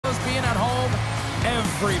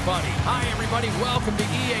everybody. Hi, everybody. Welcome to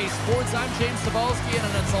EA Sports. I'm James Cebulski, and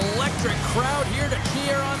it's an electric crowd here to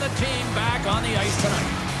cheer on the team back on the ice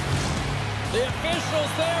tonight. The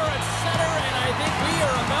officials there at center, and I think we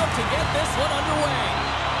are about to get this one underway.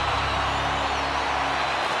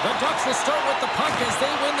 The Ducks will start with the puck as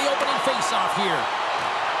they win the opening faceoff here.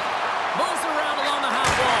 Moves around along the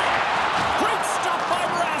half wall. Great stop by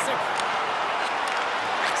Mrazek.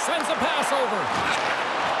 Sends a pass over.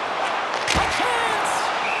 A chance!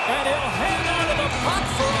 And he'll hang on to the puck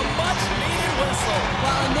for a much-needed whistle.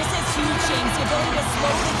 Well, and this is huge, James. The ability to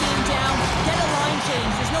slow the game down, get a line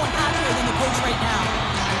change. There's no one happier than the coach right now.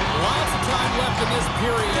 Lots of time left in this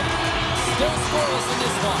period. Still scoreless in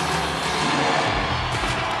this one.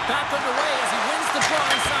 Back underway as he wins the draw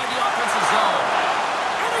inside the offensive zone.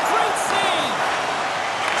 And a great save!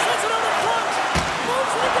 Sends it on the front!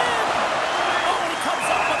 Moves it again! Oh, and he comes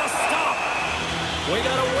up with a stop! We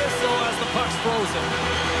got a whistle as the puck's frozen.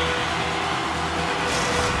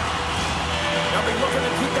 They'll be looking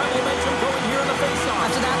to keep that momentum going here in the faceoff.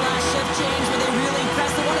 After that last shift change where they really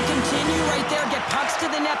press, they want to continue right there, get pucks to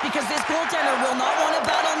the net because this goaltender will not want to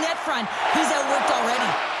battle net front. He's outworked already.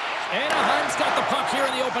 Anaheim's got the puck here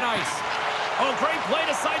in the open ice. Oh, great play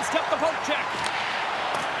to sidestep the poke check.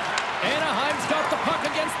 Anaheim's got the puck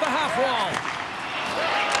against the half wall.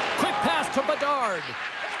 Quick pass to Bedard.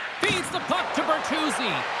 Feeds the puck to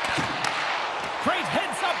Bertuzzi. Great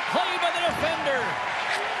heads-up play by the defender.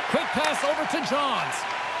 Quick pass over to Johns.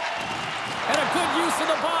 And a good use of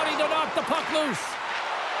the body to knock the puck loose.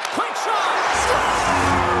 Quick shot!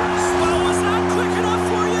 Well, was that quick enough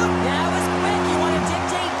for you? Yeah, it was quick. You want to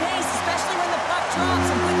dictate pace, especially when the puck drops.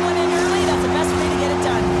 And quick one in early, that's the best way to get it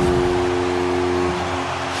done.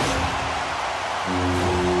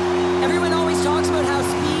 Everyone always talks about how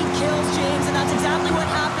speed kills, James, and that's exactly what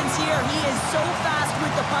happens here. He is so fast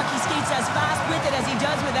with the puck. He skates as fast with it as he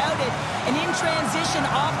does without it. And in transition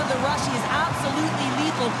off of the rush, he is absolutely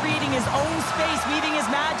lethal, creating his own space, weaving his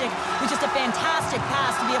magic with just a fantastic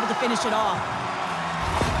pass to be able to finish it off.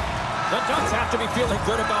 The Ducks have to be feeling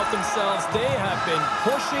good about themselves. They have been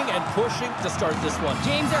pushing and pushing to start this one.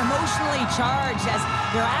 James, they're emotionally charged as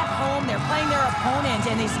they're at home, they're playing their opponent,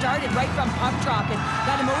 and they started right from puck drop, and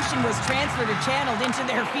that emotion was transferred or channeled into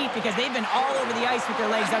their feet because they've been all over the ice with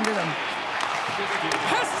their legs under them.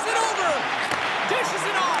 Passes it over! Dishes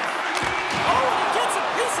it off! Oh, and he gets a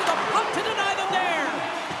piece of the puck to deny them there!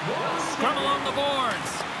 Scrum along the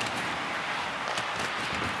boards.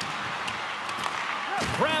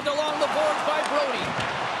 Grabbed along the boards by Brody.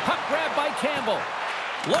 Puck grabbed by Campbell.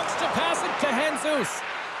 Looks to pass it to Jesus.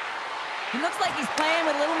 He looks like he's playing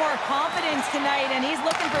with a little more confidence tonight, and he's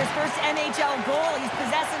looking for his first NHL goal. He's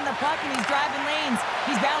possessing the puck, and he's driving lanes.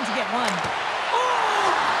 He's bound to get one. Oh,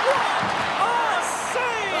 what a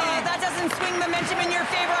save! That doesn't swing momentum in your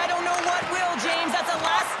favor. I don't know what will, James. That's a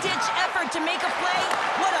last-ditch effort to make a play.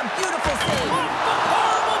 What a beautiful save. What the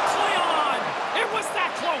horrible play on! It was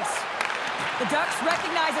that close! The Ducks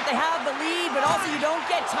recognize that they have the lead, but also you don't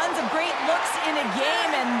get tons of great looks in a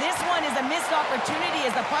game, and this one is a missed opportunity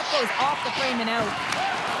as the puck goes off the frame and out.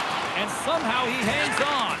 And somehow he hangs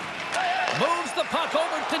on. Moves the puck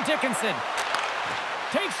over to Dickinson.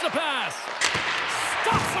 Takes the pass.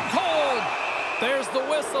 Stops him cold. There's the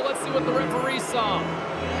whistle. Let's see what the referee saw.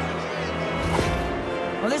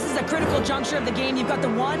 Well, this is a critical juncture of the game. You've got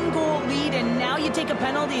the one-goal lead, and now you take a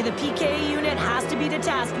penalty. The PK unit has to be to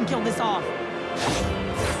task and kill this off.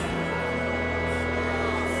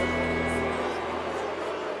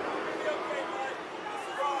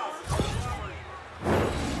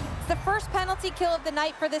 The first penalty kill of the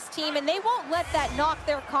night for this team, and they won't let that knock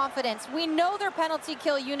their confidence. We know their penalty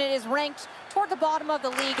kill unit is ranked toward the bottom of the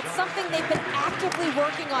league. It's something they've been actively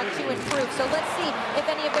working on to improve, so let's see if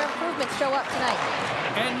any of their improvements show up tonight.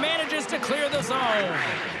 And manages to clear the zone.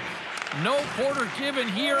 No quarter given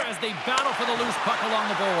here as they battle for the loose puck along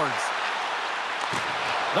the boards.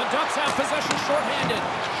 The Ducks have possession shorthanded.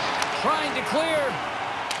 Trying to clear.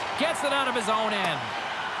 Gets it out of his own end.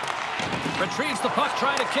 Retrieves the puck,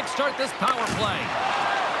 trying to kickstart this power play.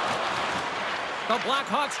 The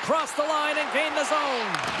Blackhawks cross the line and gain the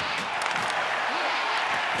zone.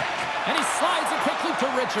 And he slides it quickly to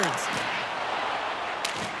Richards.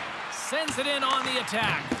 Sends it in on the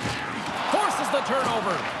attack. Forces the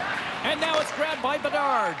turnover. And now it's grabbed by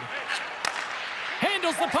Bedard.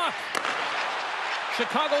 Handles the puck.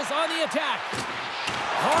 Chicago's on the attack.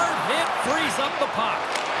 Hard hit frees up the puck.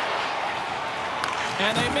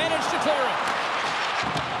 And they manage to clear it.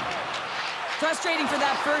 Frustrating for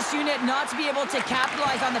that first unit not to be able to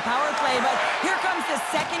capitalize on the power play, but here comes the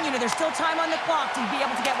second unit. There's still time on the clock to be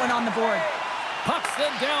able to get one on the board. Puck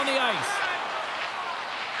sent down the ice.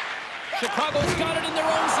 Chicago's got it in their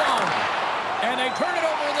own zone. And they turn it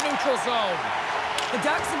over in the neutral zone. The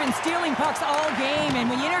Ducks have been stealing pucks all game, and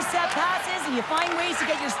when you intercept passes and you find ways to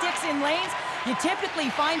get your sticks in lanes, you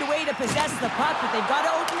typically find a way to possess the puck, but they've got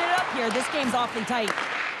to open it up here. This game's awfully tight.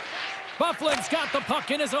 Byfuglien's got the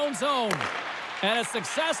puck in his own zone. And a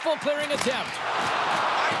successful clearing attempt.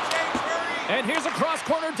 And here's a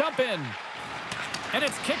cross-corner dump-in. And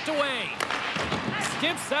it's kicked away.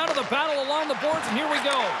 Skips out of the battle along the boards, and here we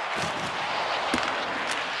go.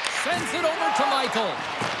 Sends it over to Michael.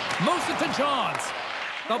 Moves it to Johns.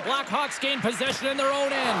 The Blackhawks gain possession in their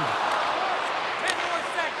own end.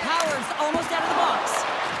 Powers almost out of the box.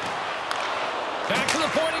 Back to the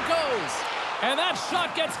point it goes. And that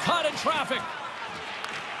shot gets caught in traffic.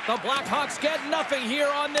 The Blackhawks get nothing here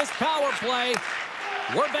on this power play.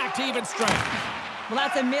 We're back to even strength. Well,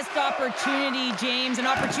 that's a missed opportunity, James. An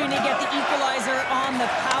opportunity to get the equalizer on the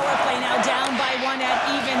power play. Now down by one at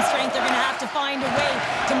even strength. They're going to have to find a way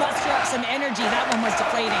to muster up some energy. That one was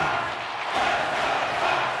deflating.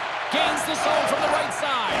 Gains the zone from the right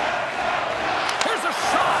side. Here's a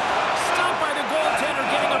shot. Stopped by the goaltender,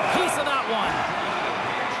 getting a piece of that one.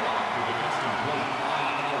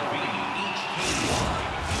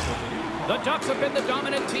 The Ducks have been the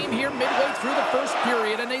dominant team here midway through the first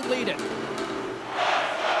period, and they lead it.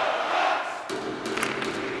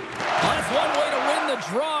 Well, that's one way to win the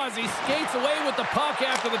draw as he skates away with the puck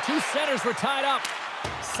after the two centers were tied up.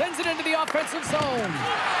 Sends it into the offensive zone.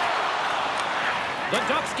 The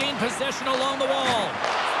Ducks gain possession along the wall.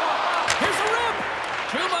 Here's a rip.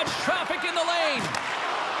 Too much traffic in the lane.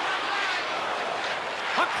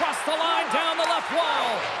 Across the line, down the left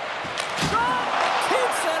wall. Shot!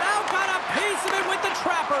 Keeps it out, got a piece of it with the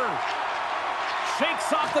trapper. Shakes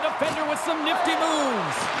off the defender with some nifty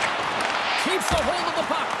moves. Keeps a hold of the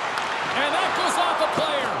puck. And that goes off a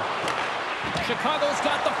player. Chicago's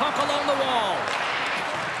got the puck along the wall.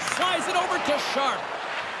 Slides it over to Sharp.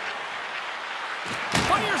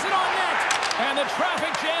 Fires it on net. And the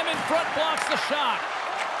traffic jam in front blocks the shot.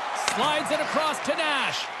 Slides it across to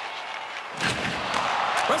Nash.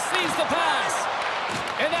 Receives the pass.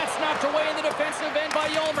 And that's knocked away in the defensive end by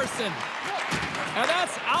Yolmerson. And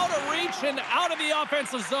that's out of reach and out of the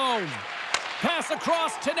offensive zone. Pass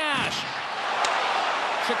across to Nash.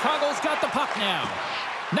 Chicago's got the puck now.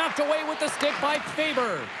 Knocked away with the stick by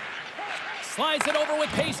Faber. Slides it over with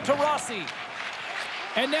pace to Rossi.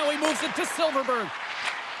 And now he moves it to Silverberg.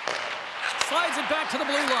 Slides it back to the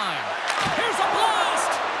blue line. Here's a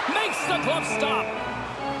blast! Makes the glove stop.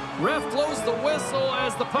 Ref blows the whistle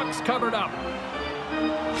as the puck's covered up.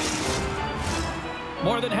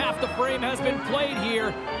 More than half the frame has been played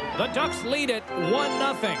here. The Ducks lead it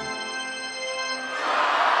 1-0.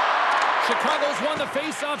 Chicago's won the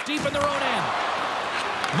face-off deep in their own end.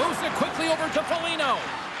 Moves it quickly over to Foligno.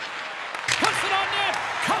 Puts it on net.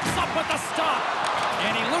 Comes up with the stop.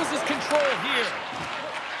 And he loses control here.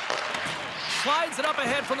 Slides it up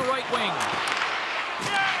ahead from the right wing.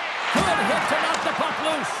 Good hit to knock the puck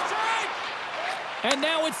loose. And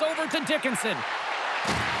now it's over to Dickinson.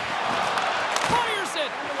 Fires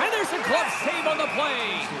it. And there's a glove save on the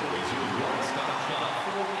play.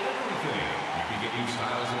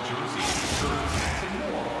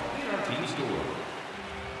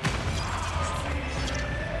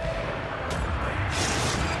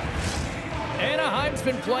 Anaheim's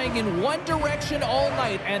been playing in one direction all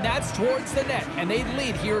night, and that's towards the net, and they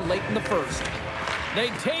lead here late in the first. They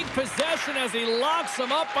take possession as he locks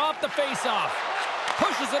them up off the faceoff.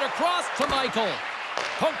 Pushes it across to Michael.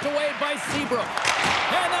 Poked away by Seabrook.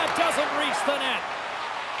 And that doesn't reach the net.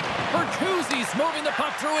 Bertuzzi's moving the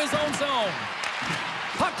puck through his own zone.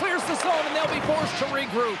 Puck clears the zone, and they'll be forced to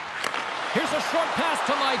regroup. Here's a short pass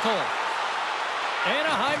to Michael.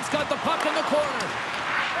 Anaheim's got the puck in the corner.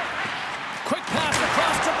 Quick pass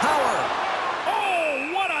across to Power.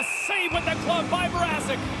 Oh, what a save with the glove by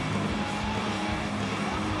Mrazek.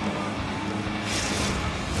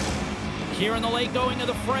 Here in the late going to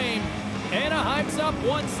the frame. Anaheim's up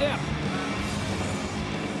 1-0.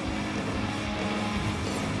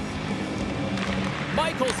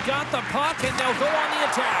 Michael's got the puck, and they'll go on the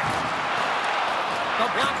attack. The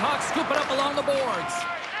Blackhawks scoop it up along the boards.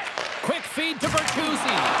 Quick feed to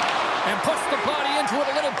Bertuzzi. And puts the body into it,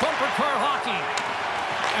 a little bumper car hockey.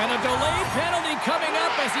 And a delayed penalty coming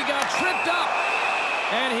up as he got tripped up.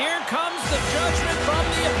 And here comes the judgment from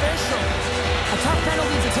the official. A tough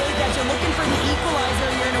penalty to take as you're looking for the equalizer.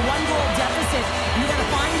 You're in a one-goal deficit, and you got to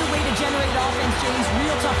find a way to generate offense, James.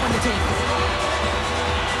 Real tough one to take.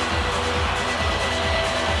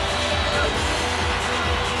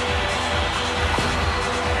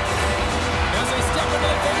 As they step into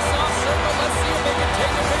the face-off circle, let's see if they can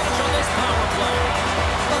take advantage on this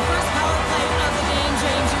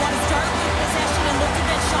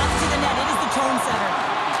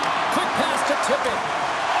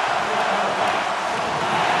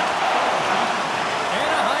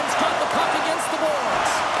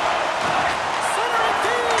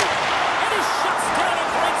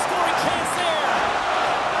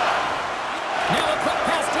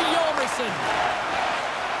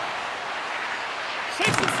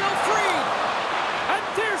Shakes himself free. And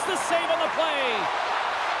there's the save on the play.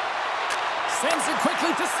 Sends it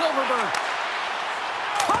quickly to Silverberg.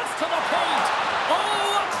 Cuts to the paint.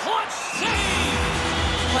 Oh, a clutch save.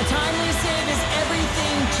 A timely save is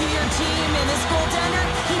everything to your team, and this goaltender,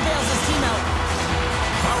 he bails his team out.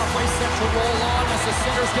 Power play set to roll on as the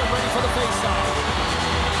centers get ready for the faceoff.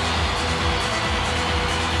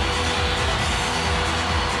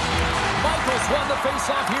 Michaels won the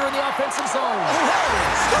faceoff here in the offensive zone.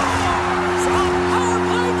 Scores! A power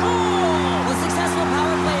play goal! Well, successful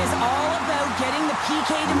power play is all about getting the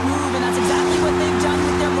PK to move, and that's exactly what they've done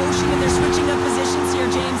with their motion and their switching of positions here,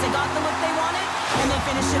 James. They got the look they wanted, and they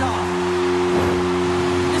finished it off.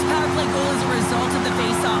 This power play goal is a result of the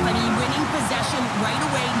face-off. I mean, winning possession right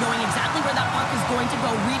away, knowing exactly where that puck is going to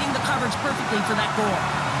go, reading the coverage perfectly for that goal.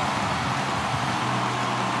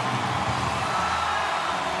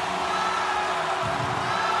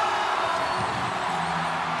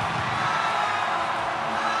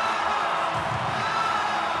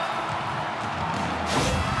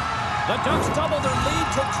 The Ducks double their lead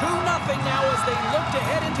to 2-0 now as they look to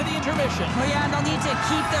head into the intermission. Oh yeah, and they'll need to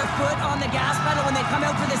keep their foot on the gas pedal when they come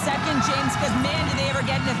out for the second, James, because man, did they ever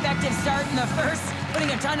get an effective start in the first,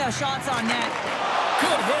 putting a ton of shots on net.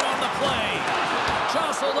 Good hit on the play.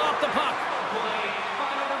 Jostled off the puck.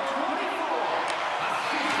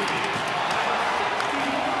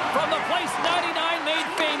 From the place 99 made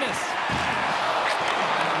famous.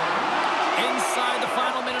 Inside the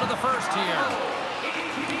final minute of the first here.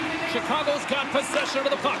 Chicago's got possession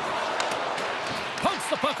of the puck. Pokes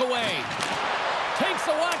the puck away. Takes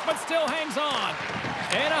a whack, but still hangs on.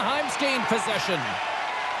 Anaheim's gained possession.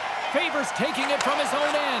 Favors taking it from his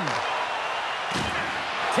own end.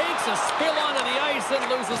 Takes a spill onto the ice and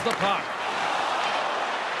loses the puck.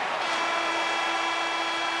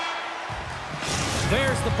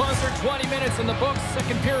 There's the buzzer. 20 minutes in the books.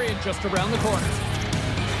 Second period just around the corner.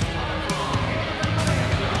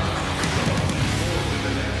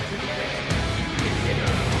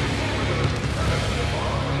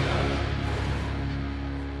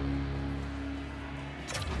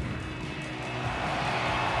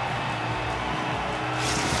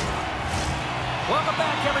 Welcome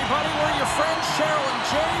back, everybody. We're your friends, Cheryl and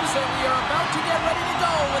James, and we are about to get ready to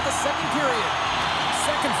go with the second period.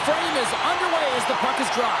 Second frame is underway as the puck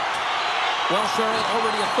is dropped. Well, Cheryl,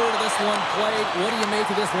 already a third of this one played. What do you make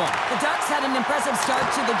of this one? The Ducks had an impressive start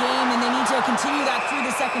to the game, and they need to continue that through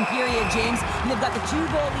the second period, James. And they've got the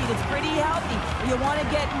 2-goal lead. It's pretty healthy. You want to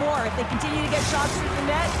get more. If they continue to get shots through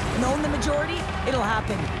the net and own the majority, it'll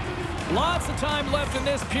happen. Lots of time left in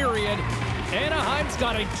this period. Anaheim's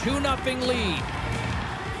got a 2-0 lead.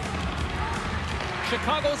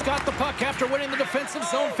 Chicago's got the puck after winning the defensive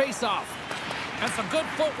zone faceoff. And some good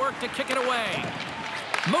footwork to kick it away.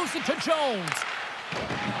 Moves it to Jones.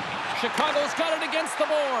 Chicago's got it against the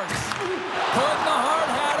boards. Putting the hard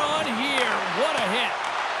hat on here. What a hit.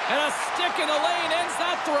 And a stick in the lane ends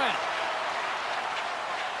that threat.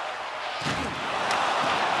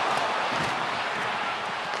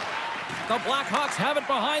 The Blackhawks have it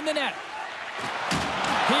behind the net.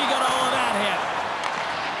 He got all of that hit.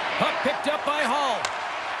 Puck picked up by Hall.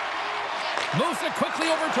 Moves it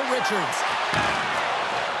quickly over to Richards.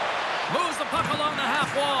 Moves the puck along the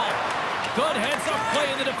half wall. Good heads-up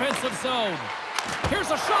play in the defensive zone.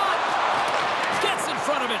 Here's a shot. Gets in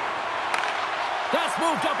front of it. That's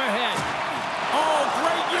moved up ahead. Oh,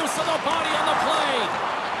 great use of the body on the play.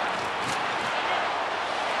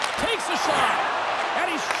 Takes a shot.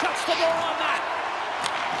 And he shuts the door on that.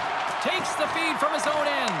 Takes the feed from his own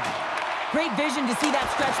end. Great vision to see that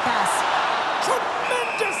stretch pass.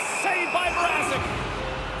 Tremendous save by Mrazek.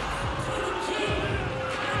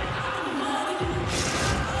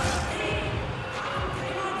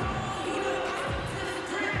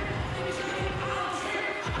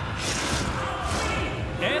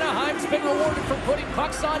 Anaheim's been rewarded for putting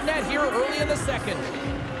pucks on net here early in the second.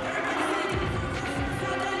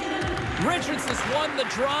 Richards has won the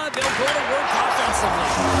draw. They'll go to work offensively.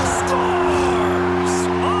 Scores!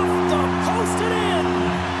 Off the post and in!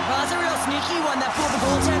 Well, that's a real sneaky one that fooled the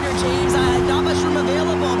goaltender, James. Not much room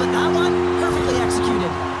available, but that one, perfectly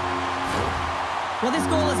executed. Well, this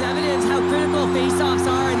goal is evidence how critical faceoffs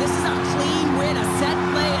are, and this is a clean win, a set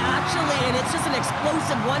play, actually, and it's just an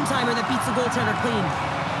explosive one-timer that beats the goaltender clean.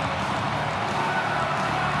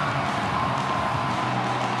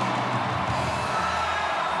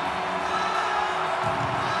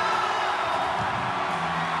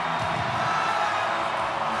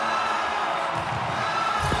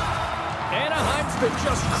 Anaheim's been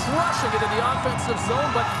just crushing it in the offensive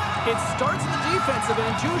zone, but It starts in the defensive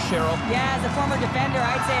end too, Cheryl. Yeah, as a former defender,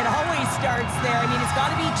 I'd say it always starts there. I mean, it's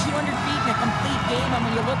got to be 200 feet in a complete game, and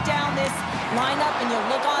when you look down this lineup and you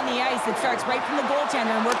look on the ice, it starts right from the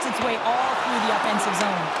goaltender and works its way all through the offensive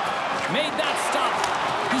zone. Made that stop.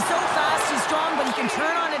 He's so fast, he's strong, but he can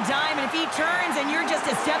turn on a dime, and if he turns and you're just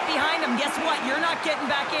a step behind him, guess what? You're not getting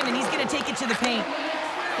back in, and he's going to take it to the paint.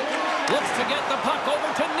 Looks to get the puck over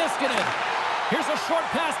to Niskanen. Here's a short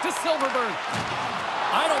pass to Silverberg.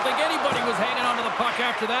 I don't think anybody was hanging onto the puck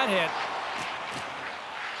after that hit.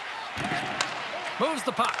 Moves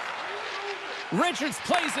the puck. Richards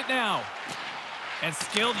plays it now. And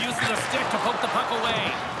Skilled uses a stick to poke the puck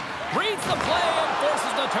away. Reads the play and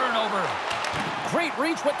forces the turnover. Great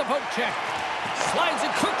reach with the poke check. Slides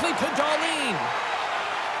it quickly to Darlene.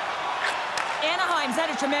 Anaheim's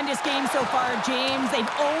had a tremendous game so far, James.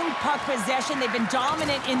 They've owned puck possession. They've been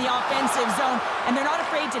dominant in the offensive zone, and they're not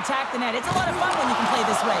afraid to attack the net. It's a lot of fun when you can play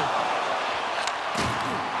this way.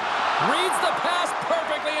 Reads the pass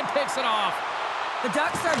perfectly and picks it off. The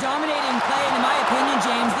Ducks are dominating play, and in my opinion,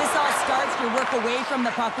 James, this all starts your work away from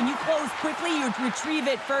the puck. When you close quickly, you retrieve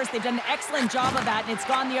it first. They've done an excellent job of that, and it's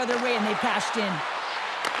gone the other way, and they've cashed in.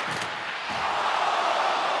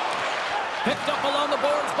 Picked up along the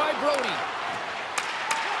boards by Brody.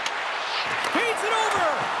 Feeds it over.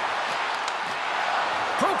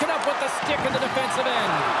 Broken up with the stick in the defensive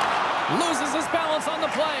end. Loses his balance on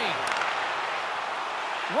the play.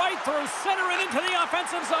 Right through center and into the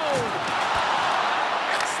offensive zone.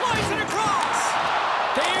 Slides it across.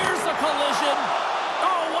 There's a collision.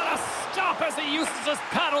 Oh, what a stop as he uses his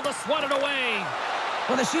paddle to swat it away.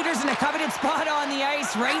 Well, the shooter's in a coveted spot on the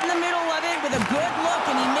ice, right in the middle of it with a good look,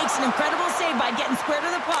 and he makes an incredible save by getting square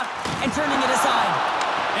to the puck and turning it aside.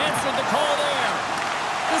 Answered the call there.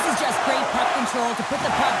 This is just great puck control to put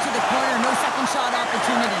the puck to the corner. No second shot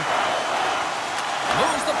opportunity.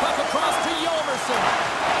 Moves the puck across to Yolmerson.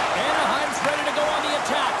 Anaheim's ready to go on the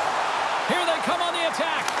attack. Here they come on the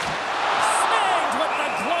attack. Snagged with the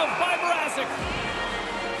glove by Mrazek.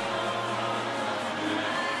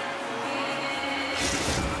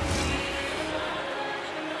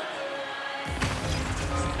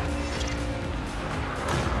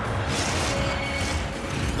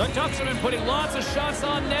 The Ducks have been putting lots of shots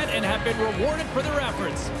on net and have been rewarded for their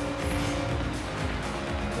efforts.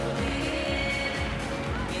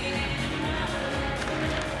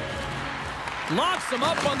 Locks them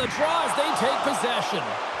up on the draw as they take possession.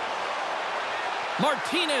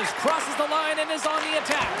 Martinez crosses the line and is on the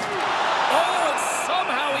attack. Oh, and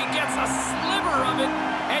somehow he gets a sliver of it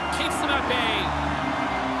and keeps them at bay.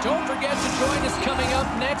 Don't forget to join us coming up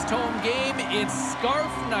next home game. It's Scarf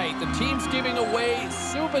Night. The team's giving away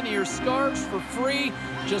souvenir scarves for free.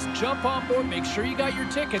 Just jump on board, make sure you got your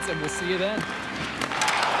tickets, and we'll see you then.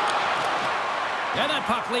 And that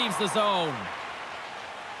puck leaves the zone.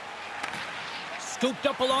 Scooped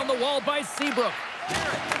up along the wall by Seabrook.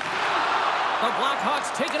 The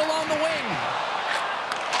Blackhawks take it along the wing.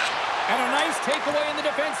 And a nice takeaway in the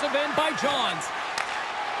defensive end by Johns.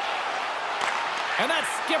 And that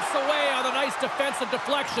skips away on a nice defensive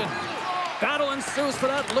deflection. Battle ensues for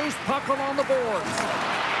that loose puck along the boards.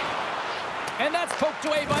 And that's poked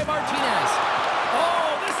away by Martinez.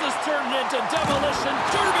 Oh, this has turned into demolition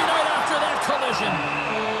derby night after that collision.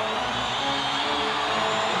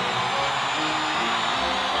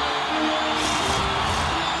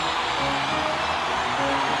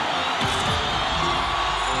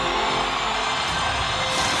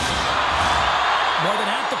 More than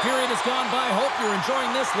half the period has gone by. Hope you're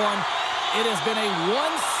enjoying this one. It has been a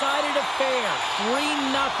one-sided affair.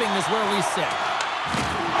 3-0 is where we sit.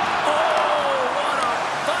 Oh, what a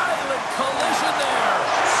violent collision there.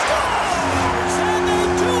 Scores! And they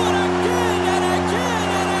do it again and again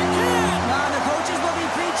and again. Now, the coaches will be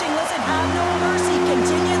preaching, listen, have no mercy.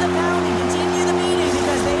 Continue the pounding, continue the beating,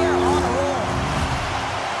 because they are on a roll.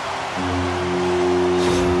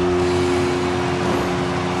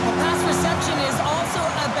 Well, pass reception is also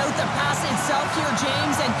about the pass itself here,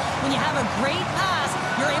 James, and when you have a great pass,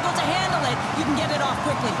 you're able to handle it, you can get it off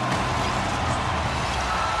quickly.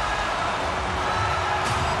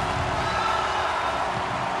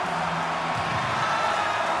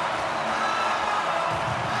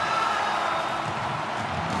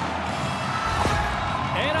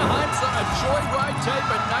 Anaheim's on a joyride type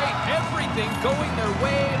of night. Everything going their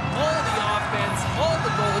way. All the offense, all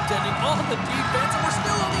the goaltending, all the defense, and we're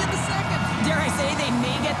still only in the second. Dare I say they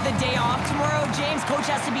may get the day off tomorrow, James. Coach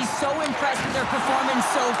has to be so impressed with their performance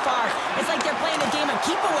so far. It's like they're playing a game of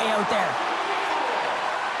keep-away out there.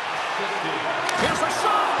 Here's a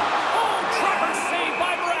shot. Oh, clever save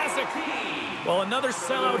by Mrazek. fantastic. Well, another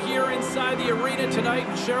sellout here inside the arena tonight.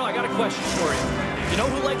 And Cheryl, I got a question for you. You know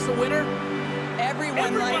who likes a winner?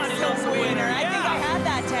 Everybody likes loves a winner. I think I had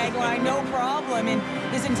that tagline, no problem. And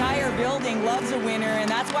this entire building loves a winner, and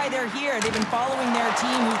that's why they're here. They've been following their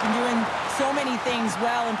team, who's been doing so many things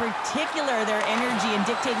well, in particular their energy and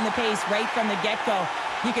dictating the pace right from the get-go.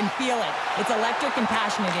 You can feel it. It's electric and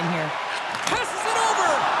passionate in here. Passes it over!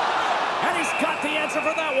 And he's got the answer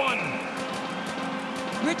for that one.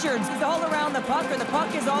 Richards is all around the puck, or the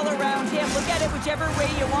puck is all around him. Look at it whichever way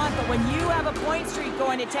you want, but when you have a point streak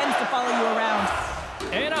going, it tends to follow you around.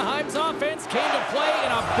 Anaheim's offense came to play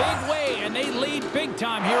in a big way, and they lead big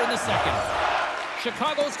time here in the second.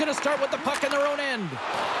 Chicago's going to start with the puck in their own end.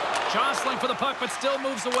 Jostling for the puck, but still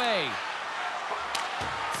moves away.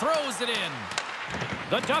 Throws it in.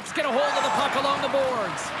 The Ducks get a hold of the puck along the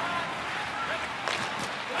boards.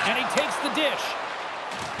 And he takes the dish.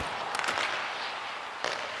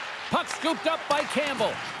 Puck scooped up by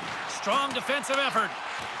Campbell. Strong defensive effort.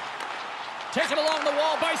 Taken along the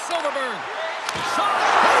wall by Silverberg. Shot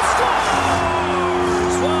and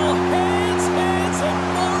scores! Well, hands, and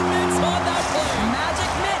more mitts on that play.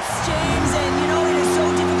 Magic mitts, James, and you know it is so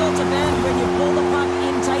difficult to bend when you pull the puck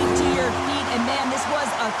in tight to your feet, and man, this was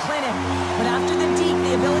a clinic. But after the deep,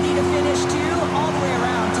 the ability to finish too, all the way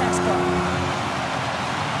around, textbook.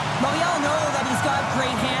 Well, we all know that he's got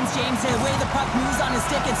great hands, James. The way the puck moves on his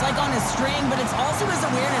stick, it's like on a string, but it's also his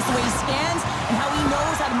awareness, the way he scans and how he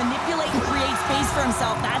knows how to manipulate and create space for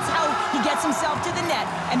himself. That's how he gets himself to the net,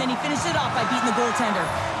 and then he finishes it off by beating the goaltender.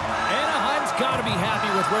 Anaheim's got to be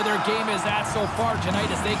happy with where their game is at so far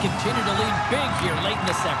tonight as they continue to lead big here late in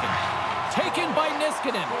the second. Taken by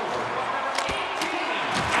Niskanen.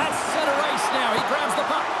 At center ice now, he grabs the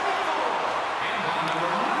puck.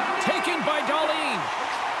 Taken by Dahlin.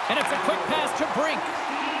 And it's a quick pass to Brink.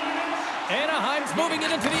 Anaheim's moving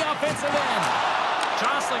it into the offensive end.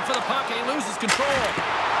 Jostling for the puck, and he loses control.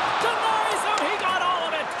 Denies him, he got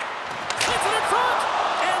all of it. Hits it in front,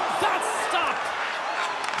 and that's stopped.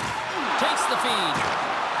 Takes the feed.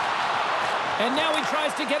 And now he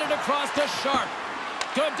tries to get it across to Sharp.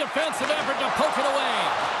 Good defensive effort to poke it away.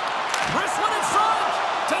 Wrist one in front.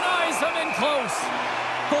 Denies him in close.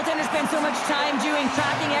 Goaltender spends so much time doing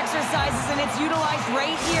tracking exercises, and it's utilized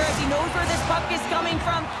right here as he knows where this puck is coming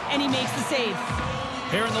from, and he makes the save.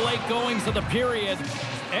 Here in the late goings of the period,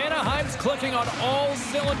 Anaheim's clicking on all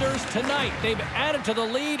cylinders tonight. They've added to the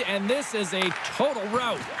lead, and this is a total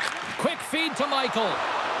rout. Quick feed to Michael.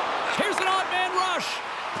 Here's an odd man rush.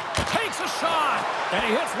 Takes a shot, and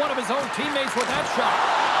he hits one of his own teammates with that shot.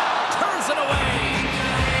 Turns it away.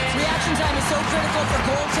 Reaction time is so critical for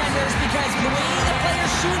goaltenders because the way the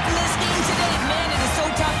players shoot in this game today, man, it is so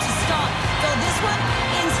tough to stop. So this one,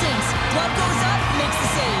 instincts. Glove goes up, makes the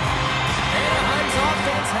save. Anaheim's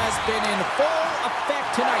offense has been in full effect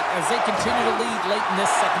tonight as they continue to lead late in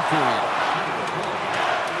this second period.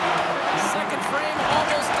 Second frame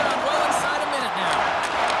almost done, well inside a minute now.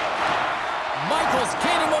 Michael's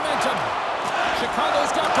gaining momentum.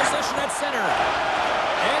 Chicago's got possession at center.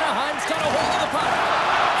 Anaheim's got a hold of the puck.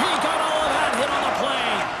 He got all of that hit on the play.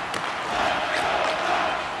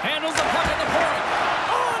 Handles the puck at the point.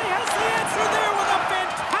 Oh, and he has the answer there with a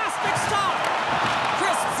fantastic stop.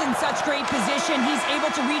 Crisp's in such great position. He's able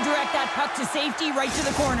to redirect that puck to safety right to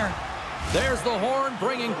the corner. There's the horn,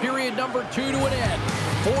 bringing period number 2 to an end.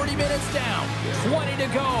 40 minutes down, 20 to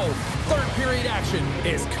go. Third period action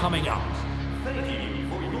is coming up. Thank you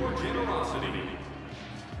for your generosity.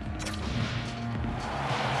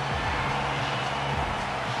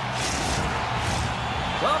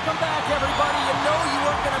 Welcome back, everybody. You know you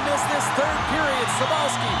weren't going to miss this third period.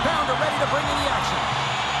 Sabalski, Pounder ready to bring in the action.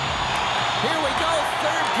 Here we go.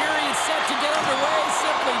 Third period set to get underway.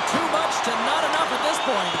 Simply too much to not enough at this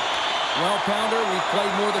point. Well, Pounder, we've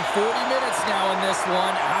played more than 40 minutes now in this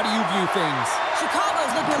one. How do you view things?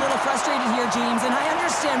 Chicago's looking a little frustrated here, James, and I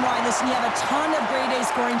understand why. Listen, you have a ton of grade A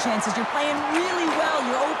scoring chances. You're playing really well.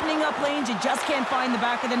 You're opening up lanes. You just can't find the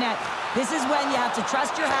back of the net. This is when you have to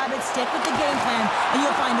trust your habits, stick with the game plan, and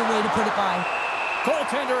you'll find a way to put it by.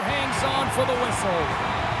 Goaltender hangs on for the whistle.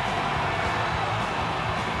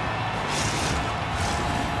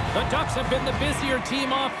 The Ducks have been the busier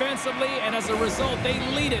team offensively, and as a result, they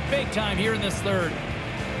lead it big time here in this third.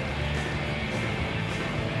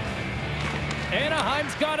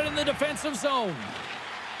 Anaheim's got it in the defensive zone.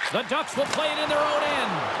 The Ducks will play it in their own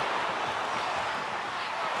end.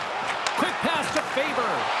 Quick pass to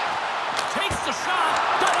Faber. Takes the shot.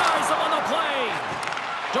 Denies him on the play.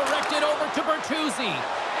 Directed over to Bertuzzi.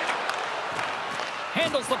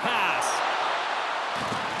 Handles the pass.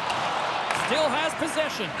 Still has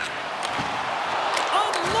possession.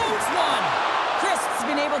 unloads one. Crisp's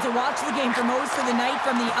been able to watch the game for most of the night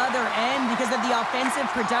from the other end because of the offensive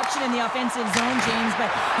production in the offensive zone, James, but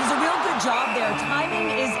he's a real good job there. Timing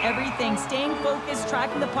is everything. Staying focused,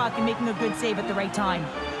 tracking the puck, and making a good save at the right time.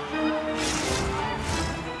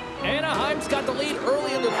 Anaheim's got the lead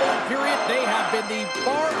early in the third period. They have been the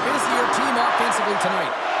far busier team offensively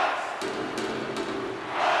tonight.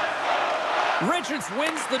 Richards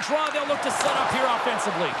wins the draw. They'll look to set up here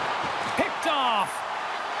offensively. Picked off.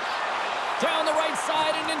 Down the right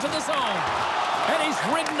side and into the zone. And he's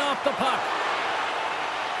ridden off the puck.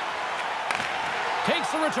 Takes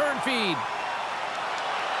the return feed.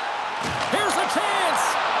 Here's a chance.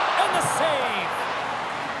 And the save.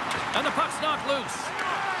 And the puck's knocked loose.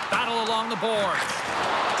 Battle along the boards.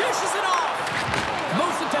 Dishes it off.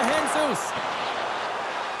 Moves it to Jesus.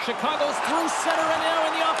 Chicago's through center and now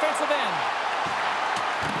in the offensive end.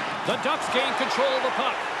 The Ducks gain control of the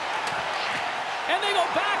puck. And they go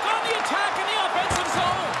back on the attack in the offensive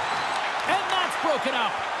zone. And that's broken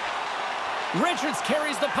up. Richards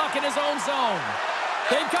carries the puck in his own zone.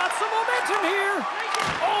 They've got some momentum here.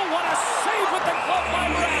 Oh, what a save with the glove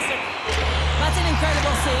by Mrazek. That's an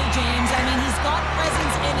incredible save, James. I mean, he's got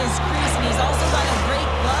presence in his crease, and he's also got a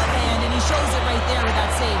great glove hand, and he shows it right there with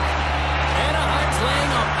that save. Anaheim's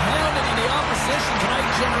laying a pounding in the opposition tonight,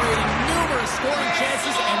 generating numerous scoring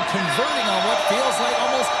chances and converting on what feels like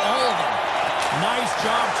almost all of them. Nice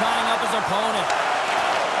job tying up his opponent.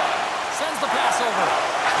 Sends the pass over.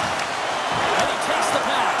 And he takes the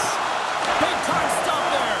pass. Big time stop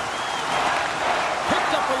there.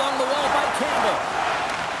 Picked up along the wall by Campbell.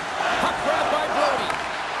 Puck grabbed by Brody.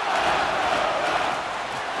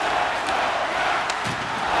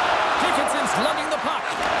 Dickinson's lugging the puck.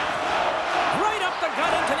 Right up the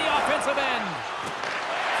gut into the offensive end.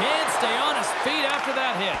 Can't stay on his feet after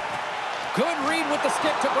that hit. Good read with the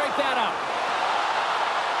stick to break that up.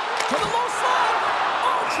 To the low slide.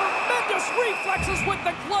 Oh, tremendous reflexes with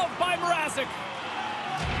the glove by Mrazek.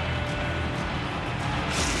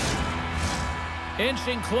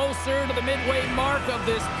 Inching closer to the midway mark of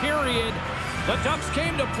this period. The Ducks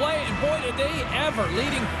came to play, and boy, did they ever,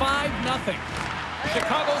 leading 5-0.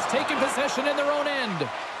 Chicago's taking possession in their own end.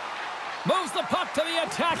 Moves the puck to the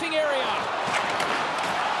attacking area.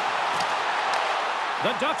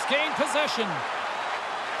 The Ducks gain possession.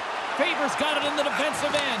 Faber's got it in the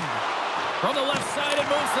defensive end. From the left side, it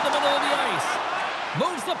moves to the middle of the ice.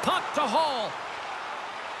 Moves the puck to Hall.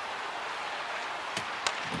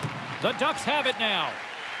 The Ducks have it now.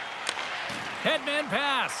 Headman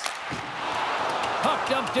pass. Puck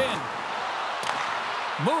dumped in.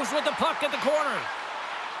 Moves with the puck at the corner.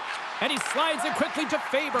 And he slides it quickly to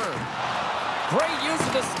Faber. Great use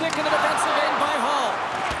of the stick in the defensive end by Hall.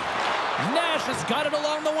 Nash has got it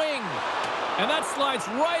along the wing. And that slides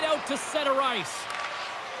right out to center ice.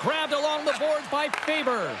 Grabbed along the boards by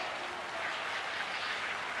Faber.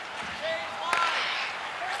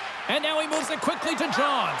 And now he moves it quickly to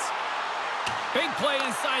Johns. Big play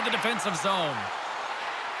inside the defensive zone.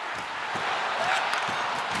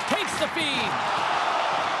 Takes the feed.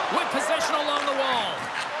 With possession along the wall.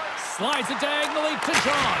 Slides it diagonally to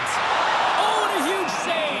Johns. Oh, and a huge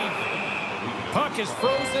save. Puck is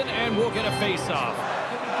frozen and we'll get a face-off.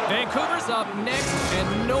 Vancouver's up next,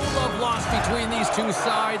 and no love lost between these two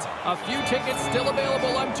sides. A few tickets still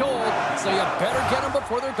available, I'm told, so you better get them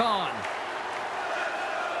before they're gone.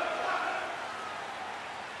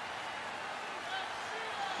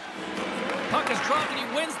 Puck is dropped, and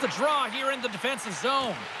he wins the draw here in the defensive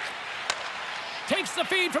zone. Takes the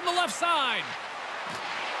feed from the left side.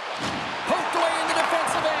 Poked away in the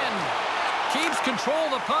defensive end. Keeps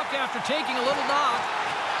control of the puck after taking a little knock.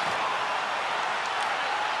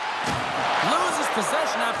 Loses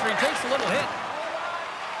possession after he takes a little hit.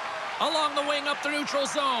 Along the wing up the neutral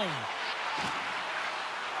zone.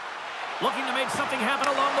 Looking to make something happen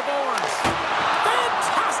along the boards.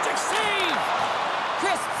 Fantastic save!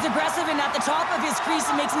 Crisp's aggressive and at the top of his crease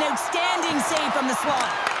and makes an outstanding save from the slot.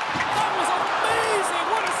 That was amazing!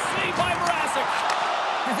 What a save by Mrazek!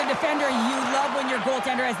 As a defender, you love when your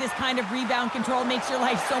goaltender has this kind of rebound control. Makes your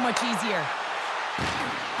life so much easier.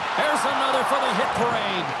 There's another for the hit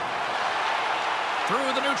parade.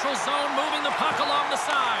 Through the neutral zone, moving the puck along the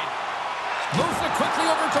side. Moves it quickly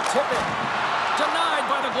over to Tippett. Denied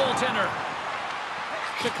by the goaltender.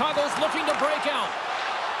 Chicago's looking to break out.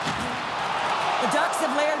 The Ducks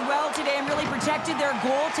have layered well today and really protected their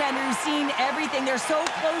goaltender, who's seen everything. They're so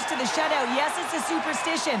close to the shutout. Yes, it's a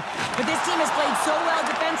superstition, but this team has played so well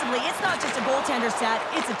defensively. It's not just a goaltender stat,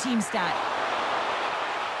 it's a team stat.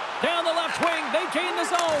 Down the left wing, they gain the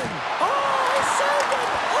zone. Oh, he saved it!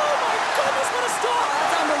 Oh my goodness, what a stop!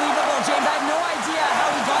 That's unbelievable, James. I have no idea how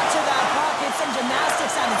he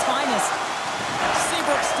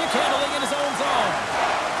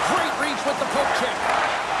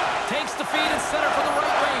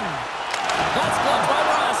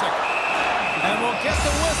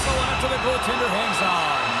after the goaltender hangs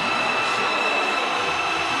on.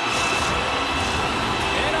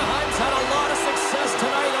 Anaheim's had a lot of success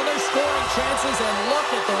tonight on their scoring chances, and look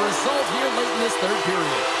at the result here late in this third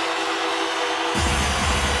period.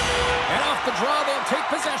 And off the draw, they'll take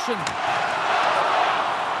possession.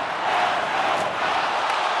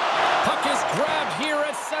 Puck is grabbed here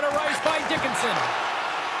at center ice by Dickinson.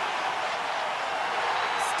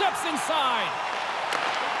 Steps inside.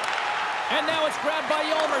 And now it's grabbed by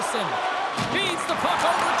Yolmerson. Feeds the puck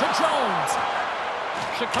over to Jones.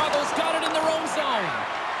 Chicago's got it in their own zone.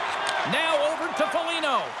 Now over to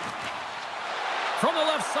Foligno. From the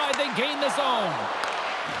left side, they gain the zone.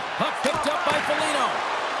 Puck picked up by Foligno.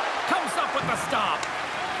 Comes up with the stop.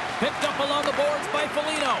 Picked up along the boards by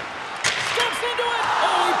Foligno. Steps into it.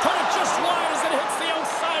 Oh, he put it just wide as it hits the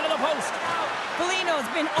outside of the post. Foligno's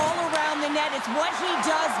been all around the net. It's what he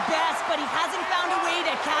does best, but he hasn't found a way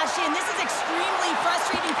to cash in. This is extremely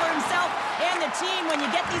frustrating for himself and the team when you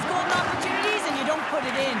get these golden opportunities and you don't put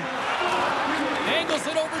it in. Angles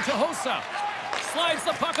it over to Hossa. Slides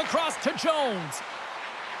the puck across to Jones.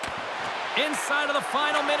 Inside of the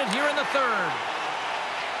final minute here in the third.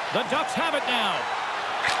 The Ducks have it now.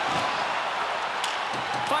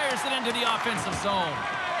 Fires it into the offensive zone.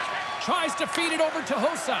 Tries to feed it over to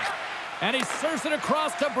Hossa. And he serves it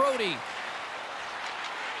across to Brody.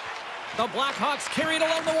 The Blackhawks carry it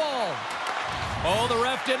along the wall. Oh, the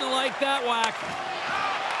ref didn't like that whack.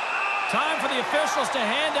 Time for the officials to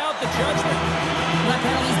hand out the judgment. That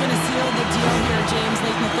penalty's going to seal the deal here, James,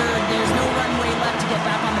 late in the third. There's no runway left to get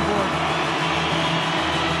back on the board.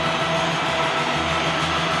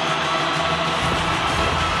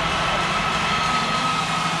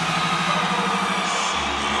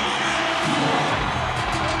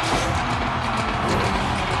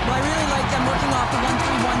 Working off the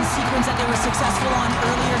 1-3-1 sequence that they were successful on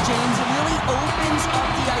earlier, James. It really opens up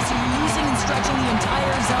the ice. You're using and stretching the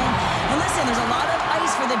entire zone. And listen, there's a lot of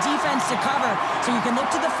ice for the defense to cover. So you can look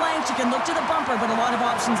to the flanks, you can look to the bumper, but a lot of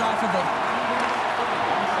options off of it.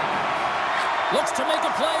 Looks to make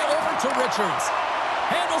a play over to Richards.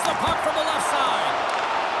 Handles the puck from the left side.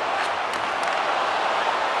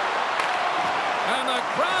 And the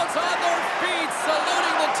crowd's on their feet,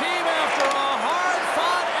 saluting the team after a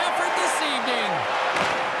hard-fought effort this evening.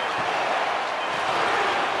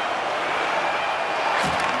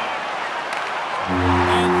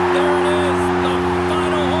 And there it is, the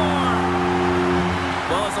final horn.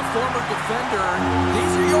 Well, as a former defender,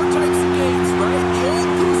 these are your types of games, right? The old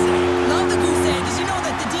goose egg. Love the goose egg, because you know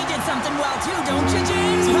that the D did something well too, don't you,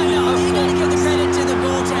 James? But no, you got to give the credit to the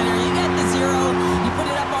goaltender. You get the zero, you put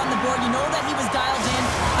it up on the board, you know that he was dialed in.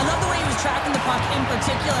 I love the way he was tracking the puck in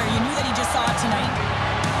particular. You knew that he just saw it tonight.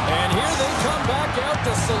 And here they come back out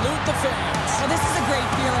to salute the fans. Well, this is a great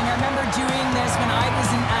feeling. I remember doing this when I was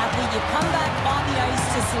an athlete. You come back on the ice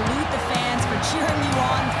to salute the fans for cheering you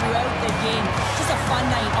on throughout the game. Just a fun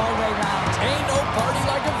night all the way around. Ain't no party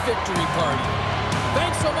like a victory party.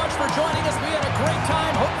 Thanks so much for joining us. We had a great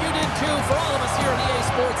time. Hope you did too. For all of us here at EA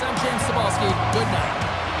Sports, I'm James Cebulski. Good night.